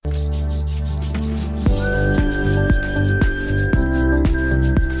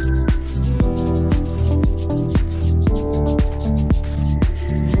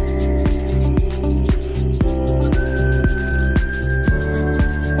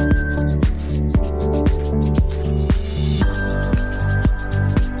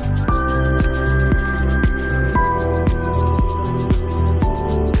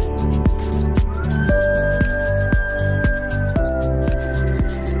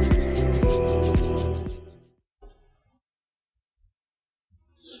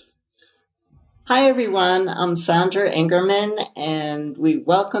Hi, everyone. I'm Sandra Ingerman, and we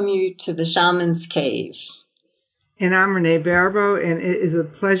welcome you to the Shamans Cave. And I'm Renee Barbo, and it is a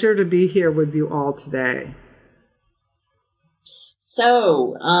pleasure to be here with you all today.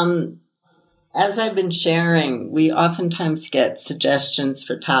 So, as I've been sharing, we oftentimes get suggestions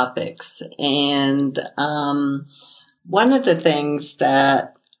for topics. And one of the things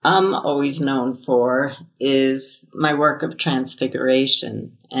that I'm always known for is my work of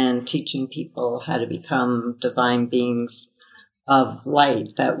transfiguration and teaching people how to become divine beings of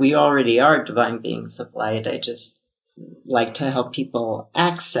light, that we already are divine beings of light. I just like to help people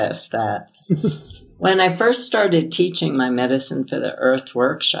access that. When I first started teaching my Medicine for the Earth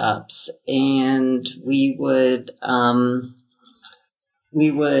workshops, and we would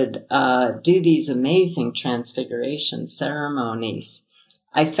do these amazing transfiguration ceremonies,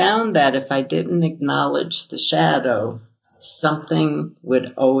 I found that if I didn't acknowledge the shadow, something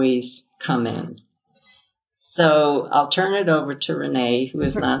would always come in. So I'll turn it over to Renee, who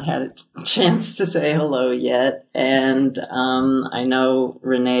has not had a chance to say hello yet. And I know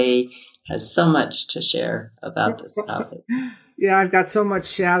Renee has so much to share about this topic. Yeah, I've got so much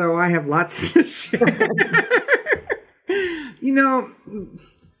shadow. I have lots to share. You know,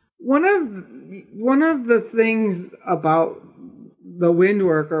 one of the things about the wind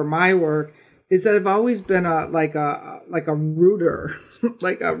work or my work is that I've always been a rooter,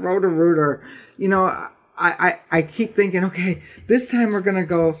 like a rotor-rooter. You know, I keep thinking, okay, this time we're going to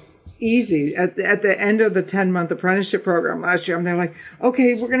go easy. At the end of the 10-month apprenticeship program last year, they're like,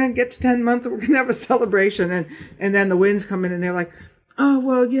 okay, we're going to get to 10 months. We're going to have a celebration. And then the winds come in and they're like, oh,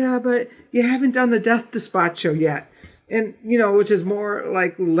 well, yeah, but you haven't done the death despacho yet. And, you know, which is more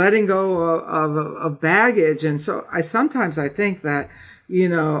like letting go of baggage. And so I sometimes think that, you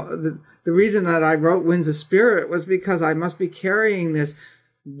know, the reason that I wrote Winds of Spirit was because I must be carrying this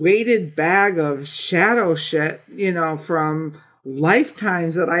weighted bag of shadow shit, you know, from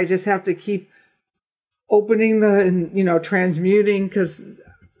lifetimes that I just have to keep opening and, you know, transmuting because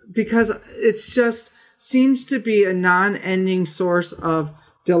it's just seems to be a non-ending source of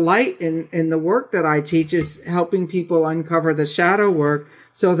delight in the work that I teach, is helping people uncover the shadow work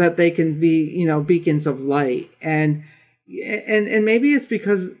so that they can be, you know, beacons of light. And maybe it's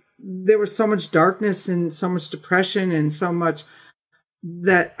because there was so much darkness and so much depression and so much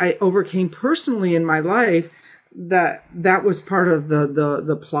that I overcame personally in my life, that was part of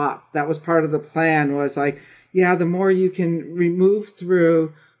the plot. That was part of the plan, was like, yeah, the more you can remove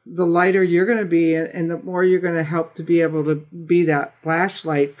through, the lighter you're going to be, and the more you're going to help to be able to be that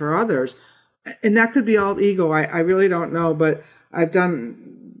flashlight for others. And that could be all ego. I really don't know, but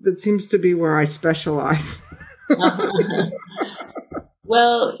that seems to be where I specialize.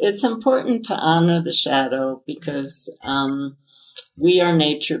 Well, it's important to honor the shadow because we are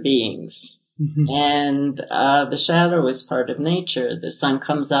nature beings. Mm-hmm. And the shadow is part of nature. The sun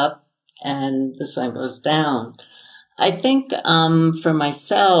comes up and the sun goes down. I think for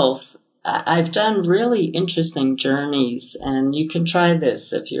myself, I've done really interesting journeys, and you can try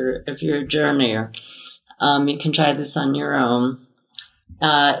this if you're a journeyer. You can try this on your own.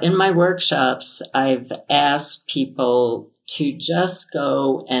 In my workshops, I've asked people to just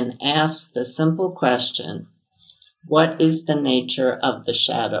go and ask the simple question, what is the nature of the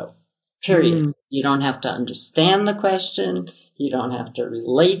shadow? Period. Mm. You don't have to understand the question. You don't have to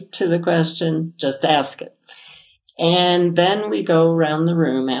relate to the question. Just ask it. And then we go around the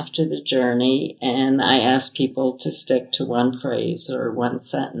room after the journey, and I ask people to stick to one phrase or one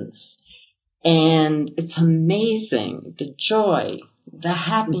sentence. And it's amazing, the joy, the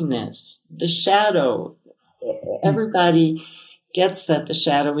happiness, the shadow. Everybody gets that the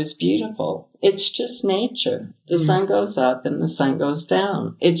shadow is beautiful. It's just nature. The sun goes up and the sun goes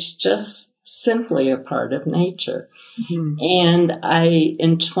down. It's just simply a part of nature. Mm-hmm. And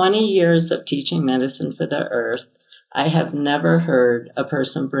in 20 years of teaching Medicine for the Earth, I have never heard a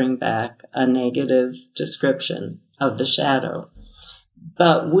person bring back a negative description of the shadow.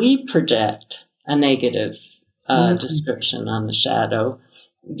 But we project a negative description on the shadow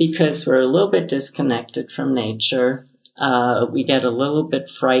because we're a little bit disconnected from nature. We get a little bit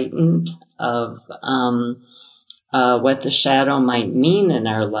frightened of what the shadow might mean in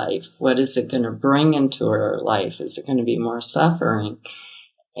our life. What is it going to bring into our life? Is it going to be more suffering?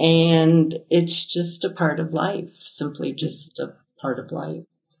 And it's just a part of life, simply just a part of life.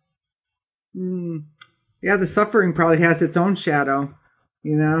 Yeah, the suffering probably has its own shadow,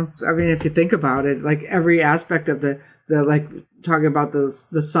 you know? I mean, if you think about it, like every aspect of the like talking about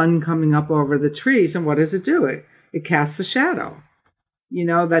the sun coming up over the trees, and what does it do? It casts a shadow, you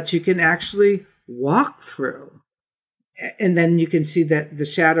know, that you can actually walk through. and then you can see that the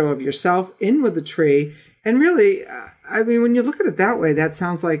shadow of yourself in with the tree. And really, I mean, when you look at it that way, that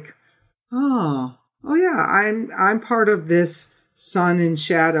sounds like, oh yeah, I'm part of this sun and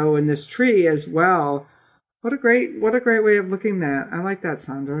shadow in this tree as well. What a great way of looking at that. I like that,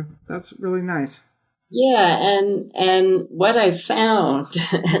 Sandra. That's really nice. Yeah, and what I found,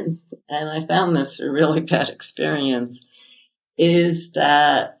 and I found this a really bad experience, is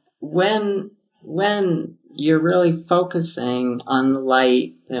that when you're really focusing on the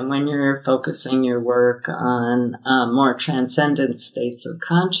light, and when you're focusing your work on more transcendent states of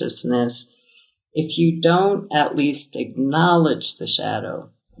consciousness, if you don't at least acknowledge the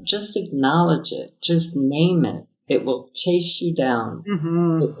shadow, just acknowledge it, just name it, it will chase you down.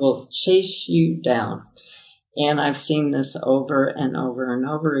 Mm-hmm. It will chase you down. And I've seen this over and over and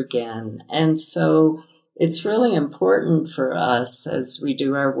over again. And so it's really important for us as we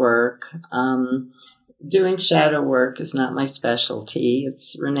do our work. Doing shadow work is not my specialty.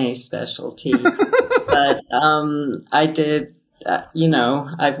 It's Renee's specialty. But I did,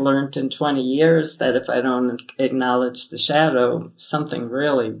 I've learned in 20 years that if I don't acknowledge the shadow, something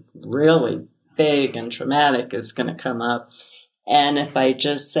really, really big and traumatic is going to come up. And if I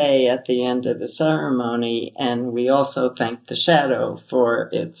just say at the end of the ceremony, and we also thank the shadow for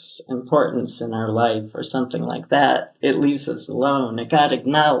its importance in our life or something like that, it leaves us alone. It got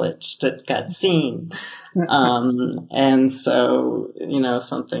acknowledged. It got seen. And so,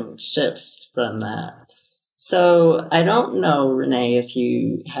 something shifts from that. So I don't know, Renee, if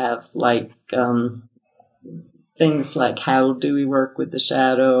you have things like how do we work with the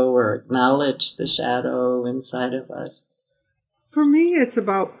shadow or acknowledge the shadow inside of us? For me, it's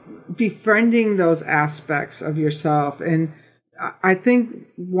about befriending those aspects of yourself. And I think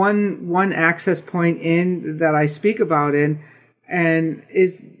one access point in that I speak about and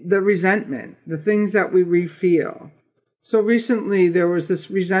is the resentment, the things that we refeel. So recently there was this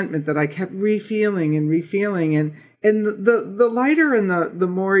resentment that I kept refeeling and the lighter and the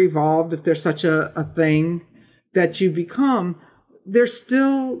more evolved, if there's such a thing that you become, there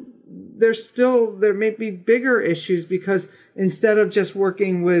may be bigger issues, because instead of just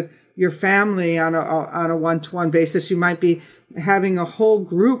working with your family on a one-to-one basis, you might be having a whole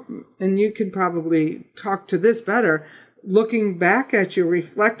group, and you can probably talk to this better, looking back at you,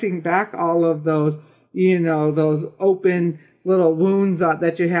 reflecting back all of those, those open little wounds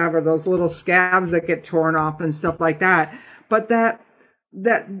that you have, or those little scabs that get torn off and stuff like that. But that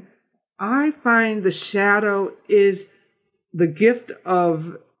I find the shadow is the gift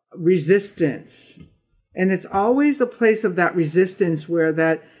of resistance. And it's always a place of that resistance where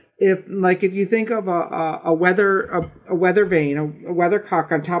that if you think of a weather vane, a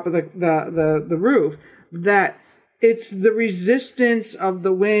weathercock on top of the roof, that it's the resistance of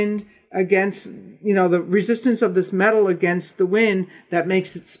the wind against, the resistance of this metal against the wind that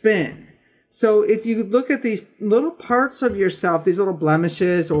makes it spin. So if you look at these little parts of yourself, these little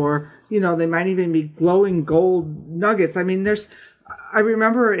blemishes, or, they might even be glowing gold nuggets. I mean, I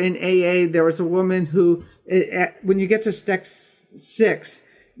remember in AA, there was a woman who, when you get to step 6,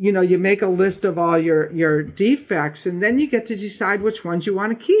 you make a list of all your defects, and then you get to decide which ones you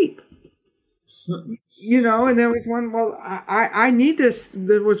want to keep. And there was one, I need this.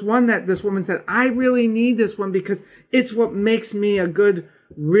 There was one that this woman said, I really need this one because it's what makes me a good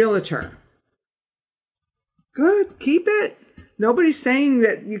realtor. Good, keep it. Nobody's saying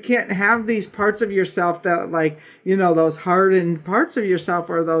that you can't have these parts of yourself that those hardened parts of yourself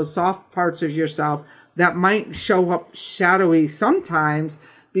or those soft parts of yourself that might show up shadowy sometimes,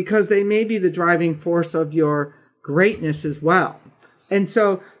 because they may be the driving force of your greatness as well. And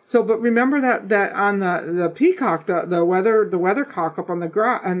but remember that on the peacock, the weathercock up on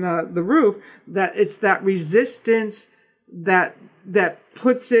the roof, that it's that resistance that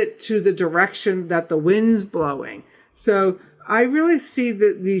puts it to the direction that the wind's blowing. So I really see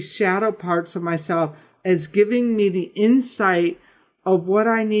these shadow parts of myself as giving me the insight of what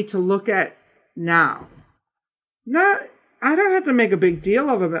I need to look at now. I don't have to make a big deal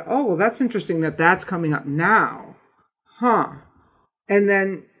of it. Oh, well, that's interesting that's coming up now.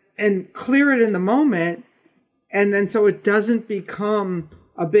 And clear it in the moment. And then so it doesn't become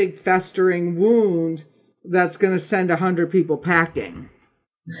a big festering wound that's going to send 100 people packing.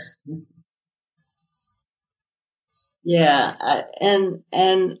 Yeah, and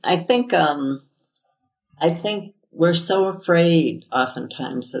I think we're so afraid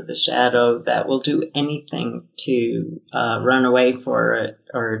oftentimes of the shadow that we'll do anything to run away for it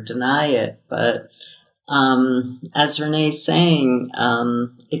or deny it. But as Renee's saying,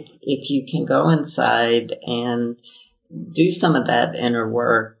 if you can go inside and do some of that inner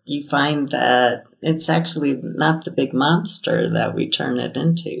work, you find that it's actually not the big monster that we turn it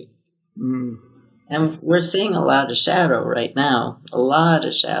into. Mm. And we're seeing a lot of shadow right now,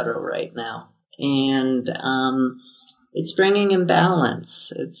 And it's bringing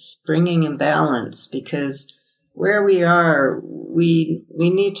imbalance. It's bringing imbalance because where we are, we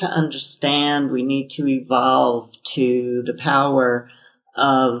need to understand, we need to evolve to the power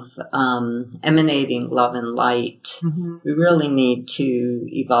of emanating love and light. Mm-hmm. We really need to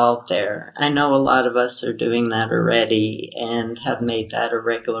evolve there. I know a lot of us are doing that already and have made that a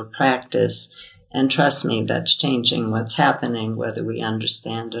regular practice. And trust me, that's changing what's happening, whether we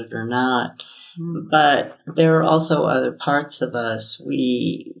understand it or not. Mm-hmm. But there are also other parts of us.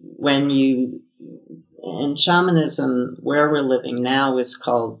 In shamanism, where we're living now is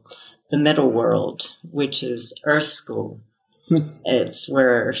called the middle world, which is Earth School. It's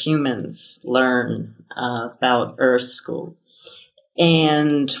where humans learn about Earth School.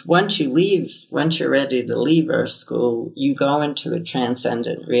 And once you're ready to leave Earth School, you go into a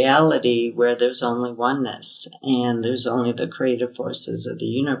transcendent reality where there's only oneness and there's only the creative forces of the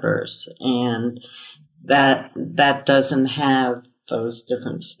universe. And that doesn't have those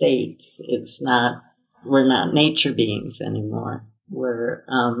different states. We're not nature beings anymore. We're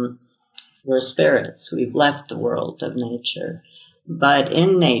spirits. We've left the world of nature. But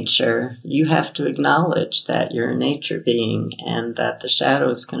in nature, you have to acknowledge that you're a nature being and that the shadow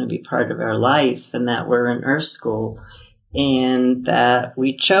is going to be part of our life and that we're in Earth School and that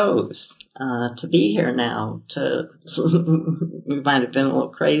we chose to be here now. We might have been a little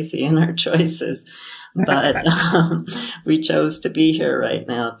crazy in our choices, but we chose to be here right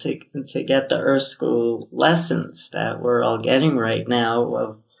now to get the Earth School lessons that we're all getting right now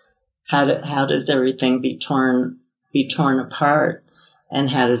of how does everything be torn apart, and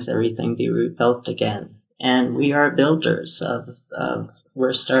how does everything be rebuilt again? And we are builders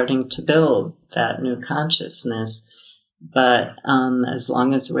we're starting to build that new consciousness. But as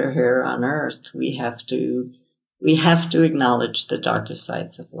long as we're here on Earth, we have to acknowledge the darker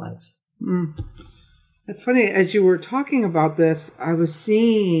sides of life. Mm. It's funny, as you were talking about this, I was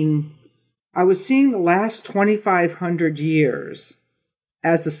seeing the last 2,500 years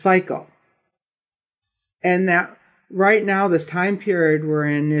as a cycle. And that right now, this time period we're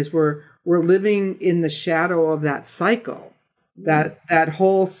in is we're living in the shadow of that cycle. That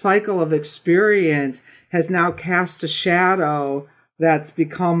whole cycle of experience has now cast a shadow that's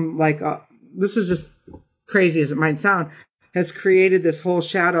become this is just crazy as it might sound, has created this whole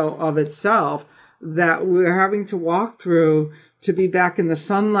shadow of itself that we're having to walk through to be back in the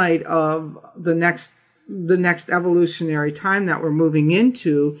sunlight of the next evolutionary time that we're moving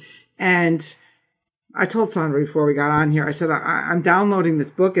into. And I told Sandra before we got on here, I said, I'm downloading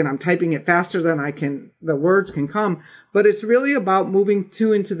this book and I'm typing it faster than the words can come. But it's really about moving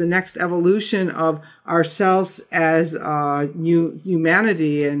into the next evolution of ourselves as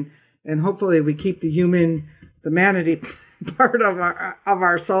humanity. And hopefully we keep the humanity part of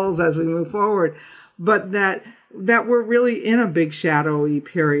our souls as we move forward. But that we're really in a big shadowy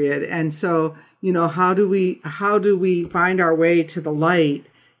period. And so, how do we find our way to the light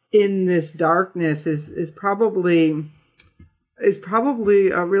in this darkness is probably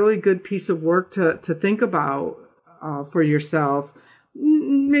a really good piece of work to think about for yourselves.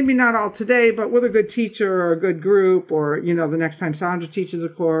 Maybe not all today, but with a good teacher or a good group, or the next time Sandra teaches a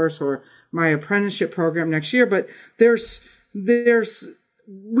course, or my apprenticeship program next year. But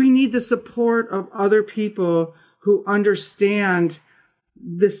we need the support of other people who understand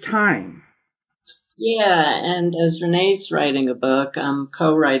this time. Yeah, and as Renee's writing a book, I'm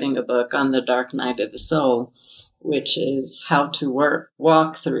co-writing a book on the dark night of the soul, which is how to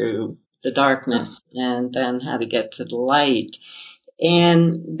walk through the darkness and then how to get to the light.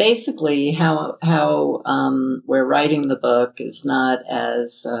 And basically how we're writing the book is not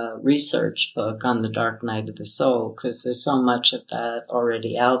as a research book on the dark night of the soul, because there's so much of that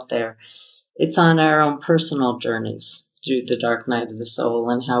already out there. It's on our own personal journeys through the dark night of the soul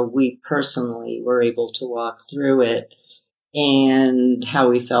and how we personally were able to walk through it, and how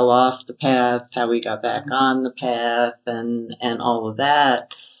we fell off the path, how we got back on the path, and all of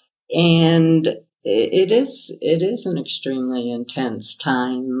that. And it is an extremely intense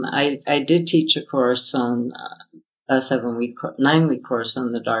time. I did teach a course on a 9-week course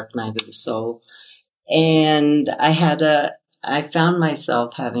on the dark night of the soul, and I found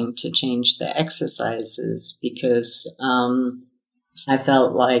myself having to change the exercises because I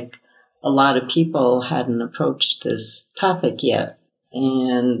felt like a lot of people hadn't approached this topic yet,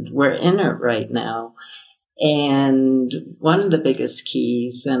 and we're in it right now. And one of the biggest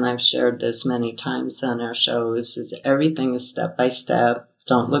keys, and I've shared this many times on our shows, is everything is step by step.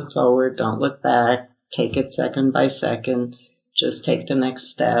 Don't look forward. Don't look back. Take it second by second. Just take the next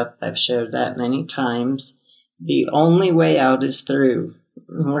step. I've shared that many times. The only way out is through.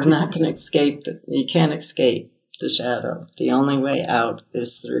 We're not going to escape. You can't escape the shadow. The only way out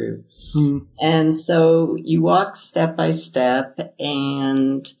is through. Mm. And so you walk step by step,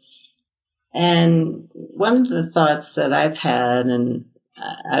 and one of the thoughts that I've had, and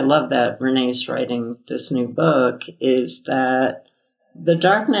I love that Renee's writing this new book, is that the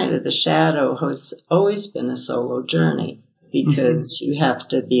dark night of the shadow has always been a solo journey, because you have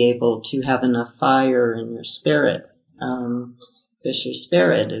to be able to have enough fire in your spirit, because your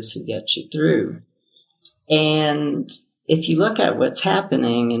spirit is who gets you through. And if you look at what's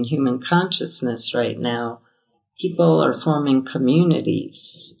happening in human consciousness right now, people are forming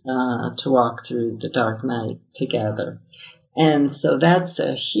communities to walk through the dark night together. And so that's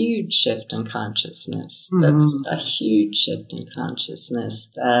a huge shift in consciousness. That's a huge shift in consciousness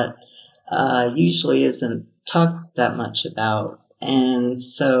that usually isn't talked that much about. And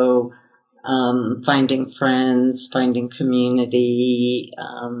so finding friends, finding community,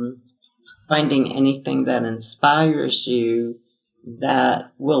 finding anything that inspires you,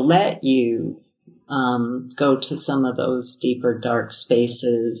 that will let you go to some of those deeper, dark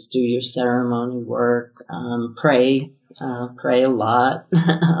spaces, do your ceremony work, pray a lot,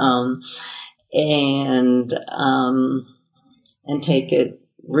 and take it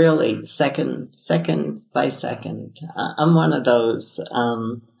really second by second. I'm one of those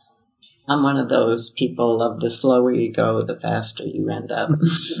people of the slower you go, the faster you end up.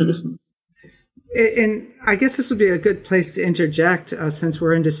 And I guess this would be a good place to interject, since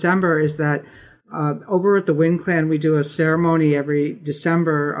we're in December, is that over at the Wind Clan, we do a ceremony every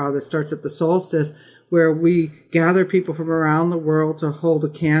December that starts at the solstice, where we gather people from around the world to hold a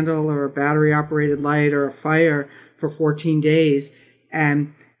candle or a battery-operated light or a fire for 14 days.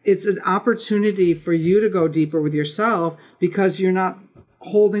 And it's an opportunity for you to go deeper with yourself, because you're not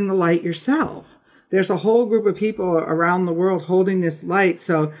holding the light yourself. There's a whole group of people around the world holding this light.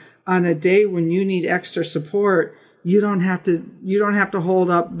 So on a day when you need extra support, you don't have to hold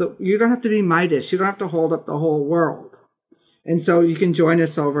up you don't have to be Midas. You don't have to hold up the whole world. And so you can join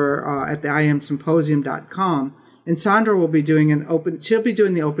us over at the IamSymposium.com. And Sandra will be doing she'll be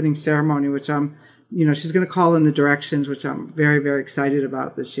doing the opening ceremony, which she's going to call in the directions, which I'm very, very excited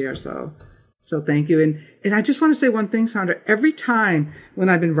about this year. So thank you. And I just want to say one thing, Sandra. Every time when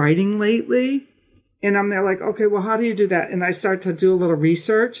I've been writing lately, and I'm there like, okay, well, how do you do that? And I start to do a little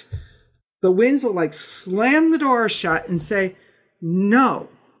research. The winds will like slam the door shut and say, no,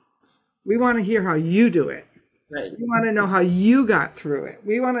 we want to hear how you do it. Right. We want to know how you got through it.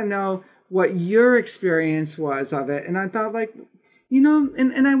 We want to know what your experience was of it. And I thought, like,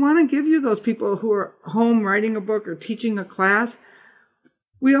 and I want to give you those people who are home writing a book or teaching a class.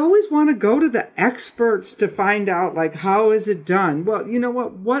 We always want to go to the experts to find out, like, how is it done? Well, you know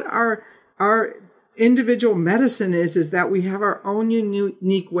what our individual medicine is that we have our own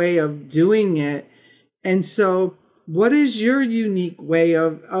unique way of doing it. And so what is your unique way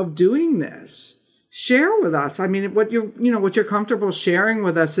of doing this? Share with us. I mean, what you're comfortable sharing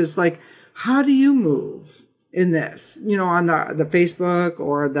with us is like, how do you move in this, on the Facebook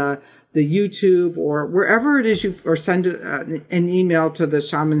or the YouTube or wherever it is or send an email to the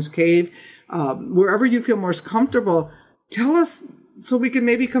Shaman's Cave, wherever you feel most comfortable. Tell us, so we can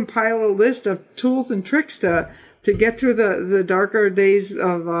maybe compile a list of tools and tricks to get through the darker days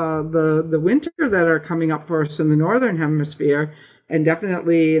of the winter that are coming up for us in the Northern Hemisphere, and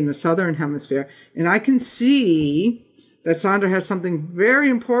definitely in the Southern Hemisphere. And I can see that Sandra has something very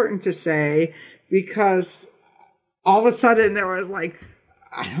important to say, because all of a sudden there was like,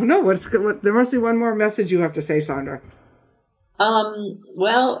 I don't know, there must be one more message you have to say, Sandra.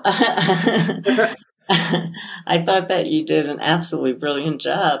 Well, I thought that you did an absolutely brilliant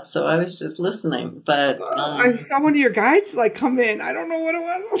job, so I was just listening. But I saw one of your guides like come in. I don't know what it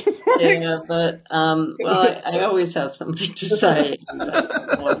was. Yeah, but well, I always have something to say.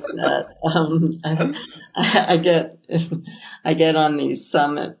 I get on these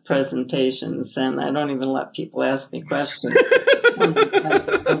summit presentations, and I don't even let people ask me questions. I'm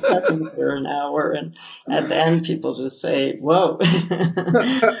talking for an hour, and at the end, people just say, "Whoa!"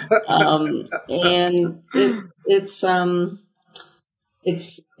 And it's not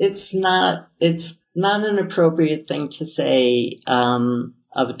an appropriate thing to say.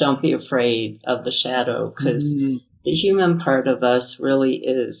 Of don't be afraid of the shadow, because the human part of us really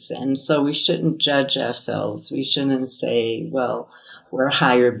is. And so we shouldn't judge ourselves. We shouldn't say, well, we're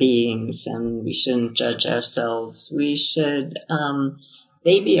higher beings and we shouldn't judge ourselves. We should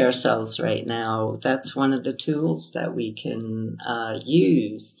baby ourselves right now. That's one of the tools that we can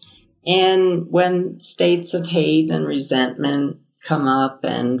use. And when states of hate and resentment come up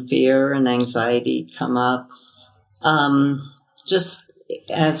and fear and anxiety come up, just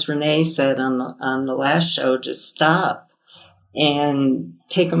as Renee said on the last show, just stop and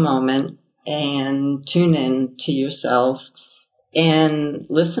take a moment and tune in to yourself and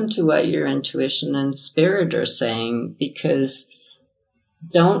listen to what your intuition and spirit are saying, because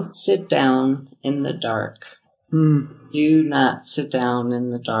don't sit down in the dark. Do not sit down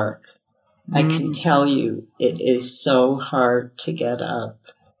in the dark. I can tell you it is so hard to get up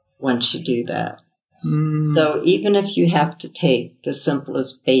once you do that. So even if you have to take the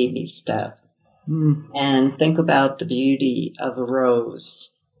simplest baby step and think about the beauty of a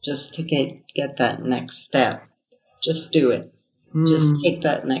rose just to get that next step, just do it. Just take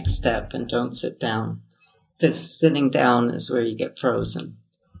that next step and don't sit down. Because sitting down is where you get frozen.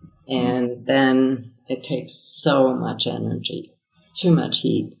 And then it takes so much energy, too much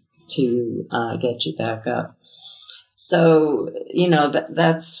heat to get you back up. So,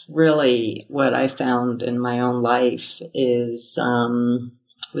 that's really what I found in my own life is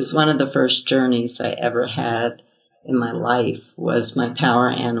was one of the first journeys I ever had in my life was my power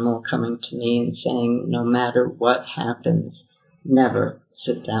animal coming to me and saying, no matter what happens, never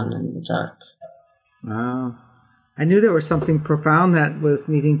sit down in the dark. Wow. I knew there was something profound that was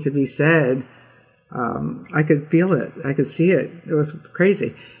needing to be said. I could feel it. I could see it. It was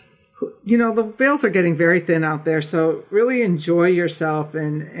crazy. The veils are getting very thin out there, so really enjoy yourself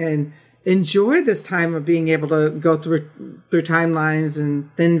and enjoy this time of being able to go through timelines and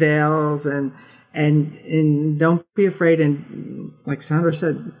thin veils and don't be afraid. And like Sandra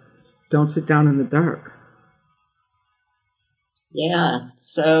said, don't sit down in the dark. Yeah.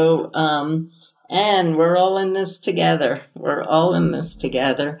 So, and we're all in this together. We're all in this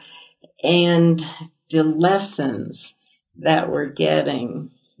together. And the lessons that we're getting,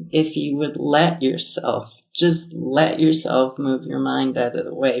 if you would just let yourself move your mind out of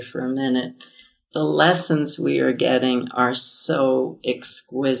the way for a minute, the lessons we are getting are so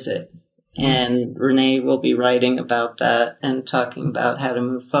exquisite. And Renee will be writing about that and talking about how to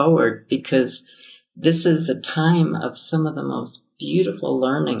move forward, because this is a time of some of the most beautiful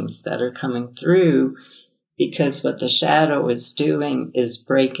learnings that are coming through, because what the shadow is doing is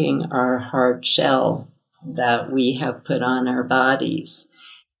breaking our hard shell that we have put on our bodies.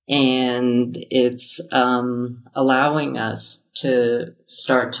 And it's allowing us to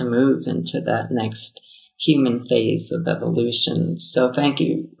start to move into that next human phase of evolution. So thank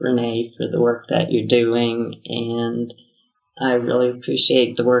you, Renee, for the work that you're doing. And I really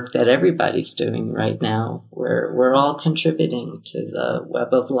appreciate the work that everybody's doing right now. We're all contributing to the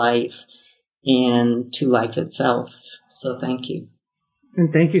web of life and to life itself. So thank you.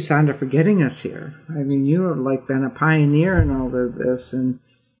 And thank you, Sandra, for getting us here. I mean, you have been a pioneer in all of this and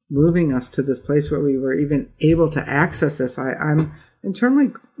moving us to this place where we were even able to access this. I'm internally,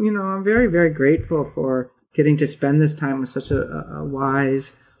 I'm very, very grateful for getting to spend this time with such a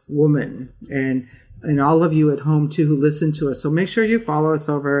wise woman, and all of you at home too who listen to us. So make sure you follow us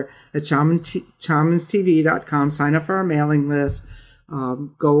over at shamanstv.com. Sign up for our mailing list.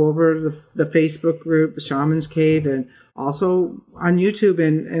 Go over the Facebook group, the Shamans Cave, and also on YouTube,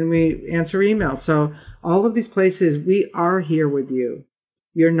 and we answer emails. So all of these places, we are here with you.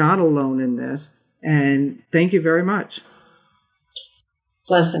 You're not alone in this. And thank you very much.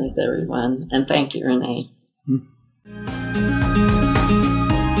 Blessings, everyone. And thank you, Renee.